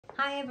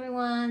Hi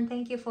everyone,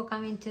 thank you for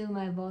coming to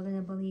my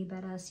Vulnerably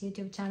Badass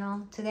YouTube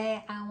channel.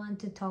 Today I want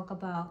to talk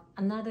about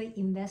another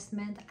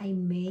investment I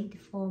made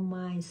for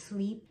my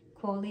sleep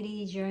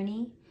quality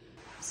journey.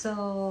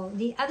 So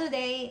the other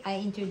day I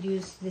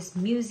introduced this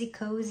music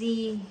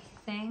cozy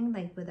thing,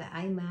 like with the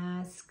eye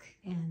mask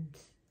and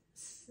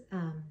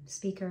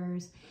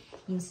speakers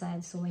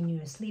inside, so when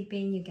you're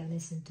sleeping you can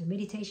listen to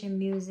meditation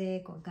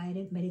music or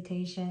guided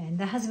meditation, and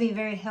that has been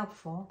very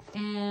helpful.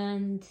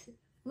 And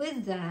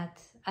with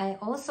that, I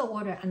also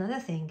ordered another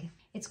thing.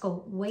 It's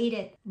called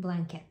weighted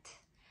blanket.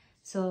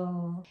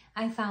 So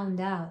I found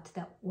out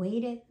that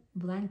weighted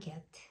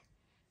blanket,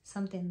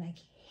 something like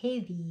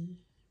heavy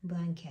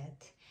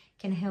blanket,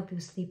 can help you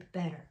sleep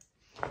better.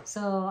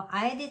 So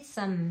I did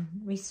some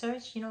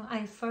research.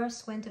 I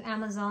first went to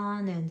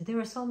Amazon, and there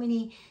were so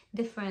many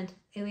different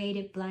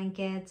weighted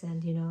blankets,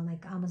 and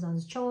like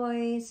Amazon's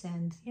Choice,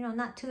 and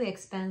not too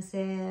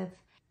expensive.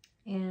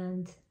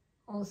 And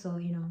also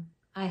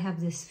I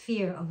have this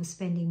fear of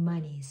spending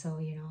money, so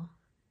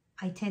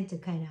I tend to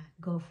kind of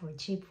go for a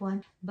cheap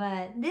one.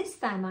 But this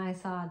time I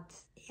thought,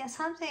 yeah,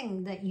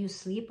 something that you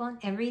sleep on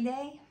every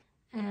day,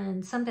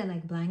 and something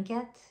like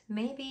blanket,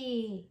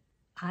 maybe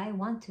I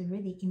want to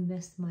really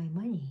invest my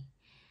money.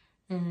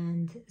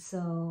 And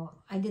so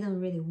I didn't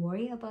really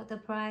worry about the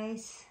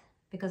price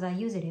because I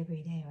use it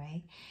every day,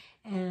 right?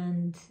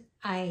 And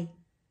I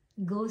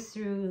go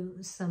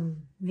through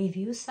some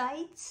review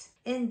sites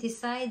and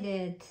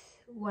decided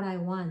what I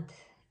want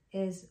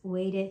is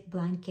weighted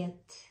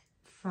blanket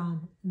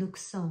from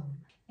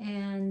Luxome.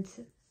 And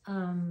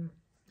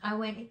I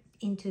went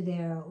into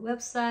their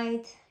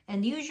website,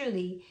 and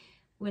usually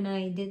when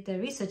I did the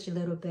research a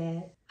little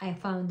bit, I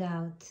found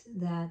out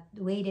that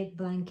weighted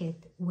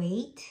blanket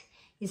weight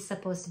is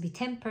supposed to be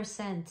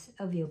 10%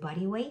 of your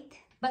body weight.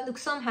 But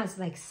Luxome has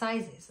like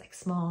sizes, like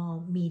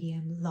small,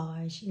 medium,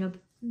 large,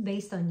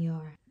 based on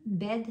your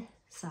bed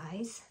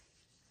size.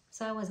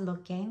 So I was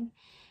looking,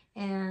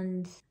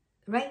 and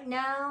right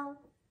now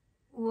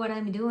what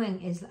I'm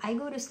doing is I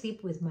go to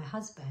sleep with my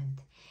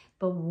husband,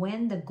 but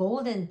when the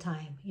golden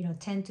time,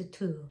 10 to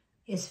 2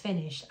 is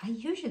finished, I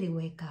usually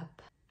wake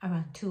up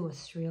around 2 or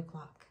 3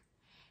 o'clock.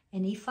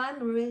 And if I'm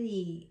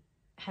really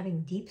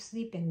having deep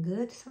sleep and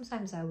good,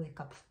 sometimes I wake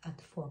up at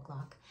 4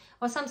 o'clock,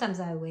 or sometimes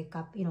I wake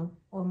up,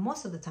 or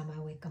most of the time I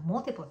wake up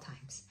multiple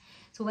times.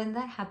 So when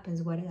that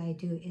happens, what I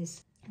do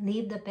is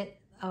leave the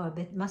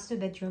master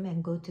bedroom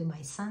and go to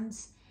my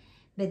son's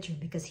bedroom,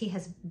 because he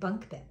has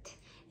bunk bed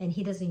and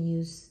he doesn't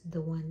use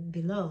the one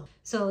below.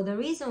 So the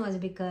reason was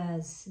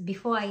because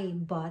before I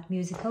bought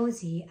Music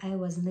Cozy, I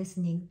was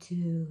listening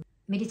to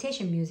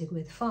meditation music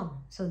with phone,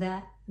 so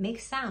that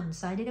makes sound.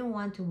 So I didn't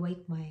want to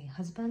wake my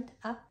husband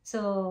up.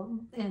 So,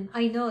 and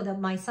I know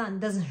that my son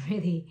doesn't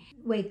really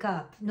wake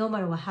up no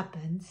matter what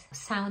happens.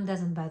 Sound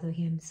doesn't bother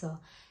him, so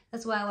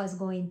that's why I was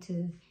going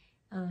to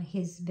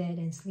his bed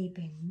and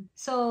sleeping.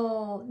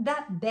 So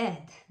that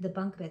bed, the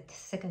bunk bed,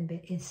 second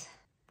bed, is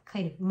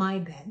kind of my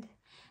bed,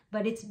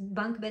 but it's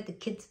bunk bed, the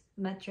kids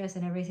mattress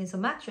and everything. So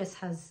mattress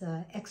has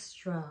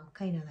extra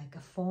kind of like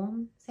a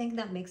foam thing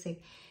that makes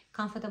it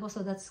comfortable,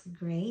 so that's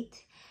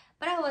great.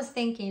 But I was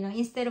thinking,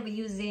 instead of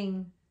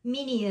using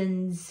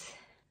Minions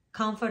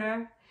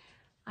comforter,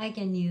 I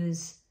can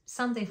use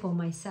something for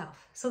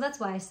myself. So that's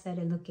why I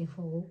started looking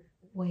for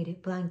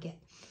weighted blanket.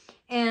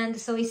 And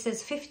so it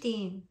says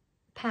 15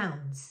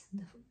 pounds,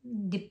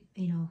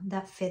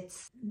 that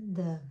fits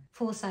the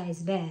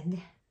full-size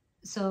bed.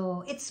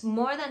 So it's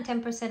more than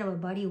 10% of a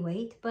body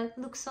weight, but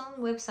Luxome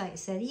website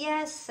said,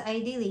 yes,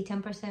 ideally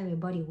 10% of your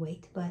body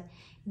weight, but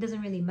it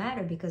doesn't really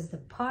matter because the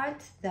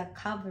part that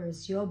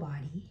covers your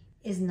body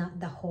is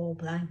not the whole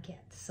blanket.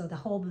 So the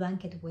whole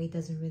blanket weight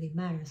doesn't really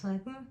matter. So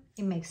I'm like,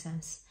 it makes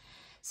sense.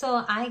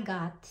 So I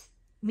got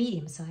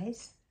medium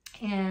size,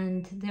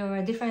 and there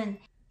were different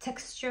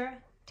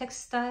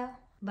textile,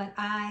 but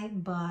I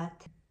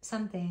bought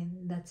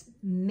something that's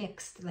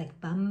mixed, like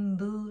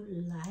bamboo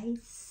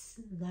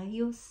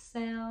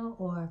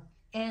lyocell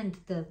and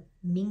the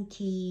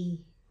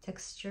minky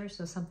texture,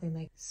 so something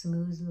like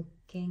smooth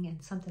looking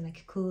and something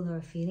like cooler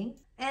feeling.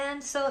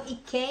 And so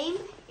it came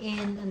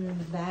in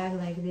a bag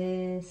like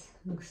this,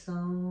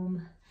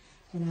 Luxome,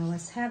 and I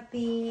was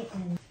happy.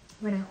 And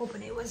when I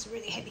opened it, it was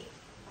really heavy,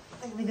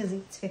 because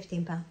it's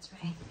 15 pounds,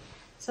 right?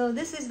 So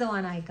this is the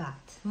one I got.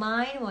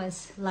 Mine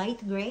was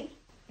light gray,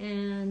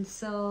 and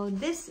so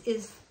this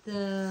is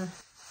the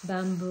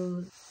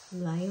bamboo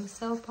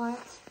lyocell part.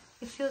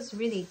 It feels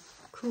really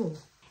cool.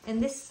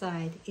 And this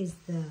side is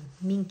the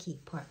minky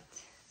part.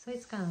 So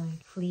it's kind of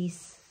like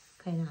fleece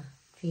kind of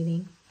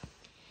feeling.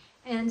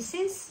 And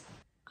since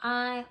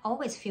I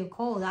always feel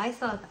cold, I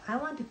thought I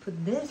want to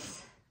put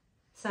this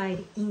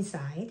side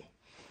inside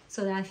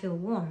so that I feel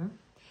warm.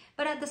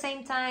 But at the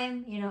same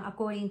time,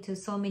 according to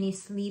so many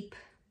sleep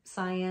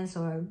science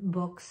or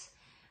books,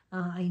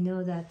 I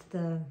know that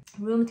the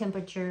room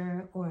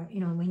temperature, or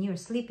when you're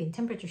sleeping,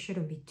 temperature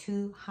shouldn't be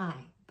too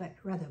high, but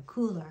rather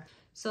cooler.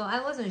 So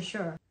I wasn't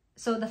sure.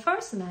 So the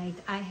first night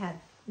I had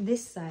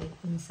this side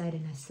inside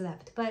and I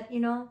slept. But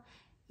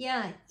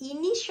yeah,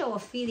 initial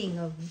feeling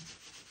of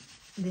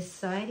this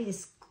side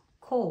is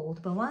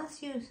cold, but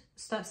once you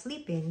start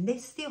sleeping, they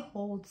still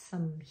hold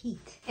some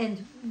heat.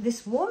 And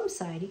this warm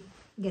side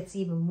gets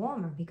even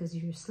warmer because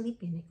you're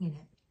sleeping in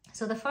it.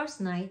 So the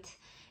first night,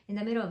 in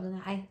the middle of the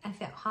night, I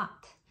felt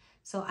hot.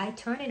 So I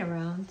turned it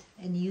around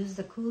and used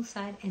the cool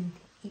side, and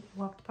it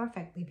worked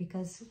perfectly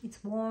because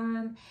it's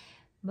warm,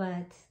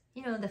 but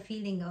you know, the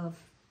feeling of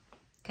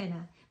kind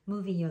of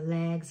moving your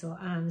legs or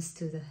arms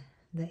to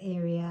the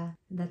area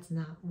that's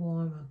not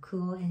warm or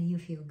cool, and you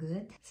feel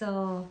good.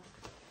 So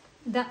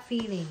that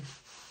feeling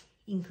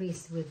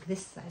increased with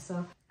this side.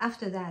 So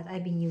after that,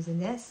 I've been using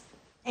this,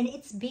 and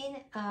it's been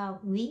a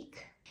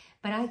week,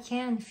 but I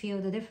can feel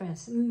the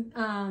difference.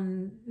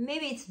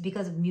 Maybe it's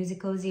because of Music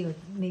Cozy, or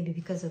maybe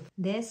because of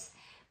this,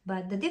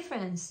 but the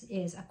difference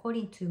is,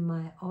 according to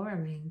my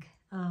Oura Ring,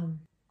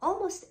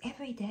 almost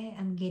every day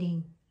I'm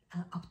getting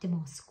an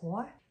optimal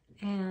score.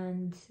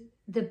 And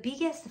the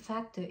biggest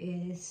factor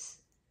is,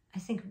 I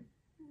think,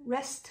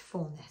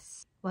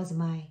 restfulness was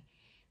my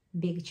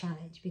big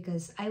challenge,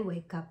 because I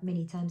wake up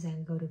many times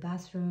and go to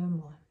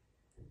bathroom or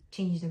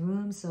change the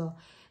room. So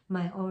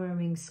my Oura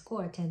Ring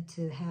score tend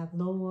to have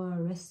lower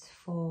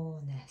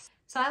restfulness.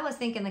 So I was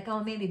thinking like,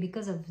 oh, maybe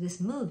because of this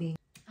moving,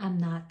 I'm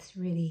not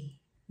really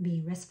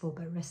being restful,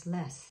 but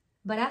restless.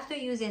 But after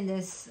using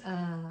this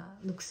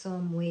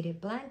Luxome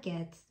weighted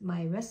blanket,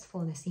 my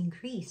restfulness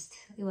increased.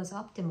 It was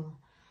optimal.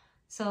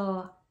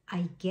 So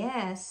I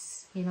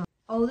guess, you know,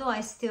 although I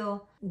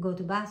still go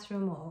to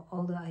bathroom, or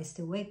although I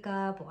still wake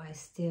up, or I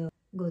still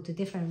go to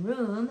different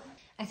room,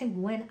 I think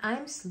when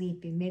I'm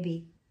sleeping,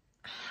 maybe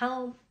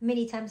how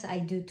many times I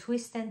do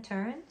twists and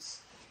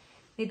turns,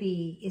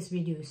 maybe is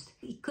reduced.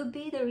 It could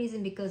be the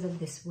reason because of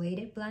this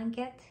weighted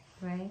blanket,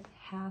 right?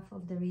 Half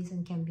of the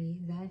reason can be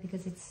that,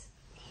 because it's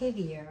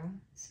heavier,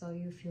 so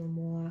you feel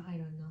more, I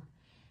don't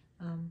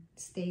know,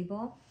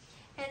 stable.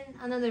 And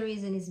another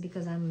reason is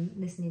because I'm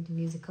listening to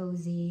Music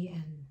Cozy,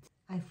 and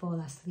I fall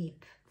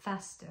asleep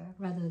faster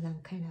rather than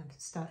kind of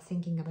start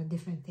thinking about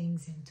different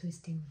things and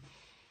twisting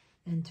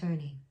and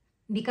turning.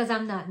 Because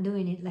I'm not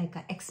doing it like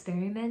an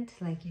experiment,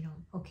 like, you know,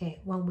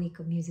 okay, 1 week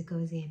of Music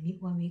Cozy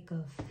and 1 week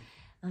of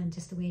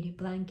just a weighted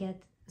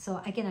blanket.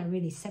 So I cannot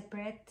really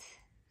separate,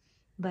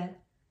 but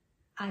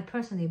I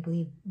personally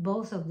believe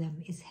both of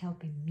them is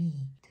helping me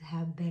to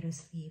have better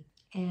sleep.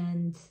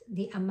 And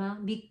the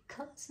amount,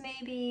 because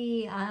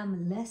maybe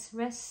I'm less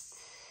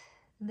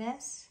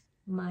restless,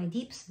 my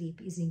deep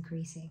sleep is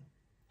increasing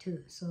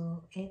too.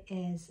 So it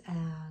is a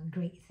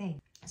great thing.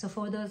 So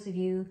for those of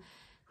you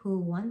who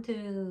want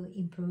to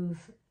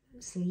improve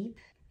sleep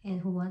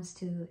and who wants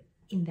to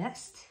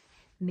invest,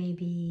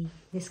 maybe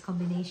this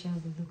combination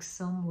of the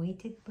Luxome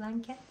weighted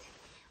blanket,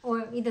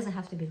 or it doesn't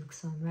have to be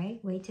Luxome,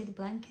 right? Weighted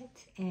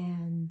blanket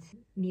and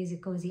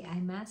Music Cozy eye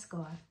mask,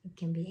 or it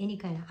can be any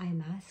kind of eye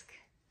mask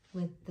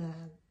with the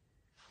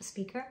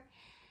speaker,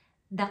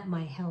 that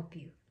might help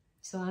you.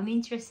 So I'm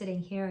interested in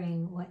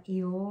hearing what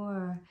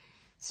your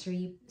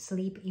sleep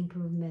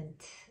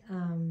improvement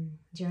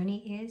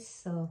journey is.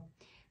 So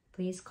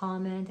please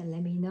comment and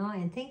let me know.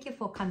 And thank you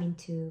for coming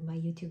to my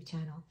YouTube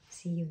channel.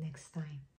 See you next time.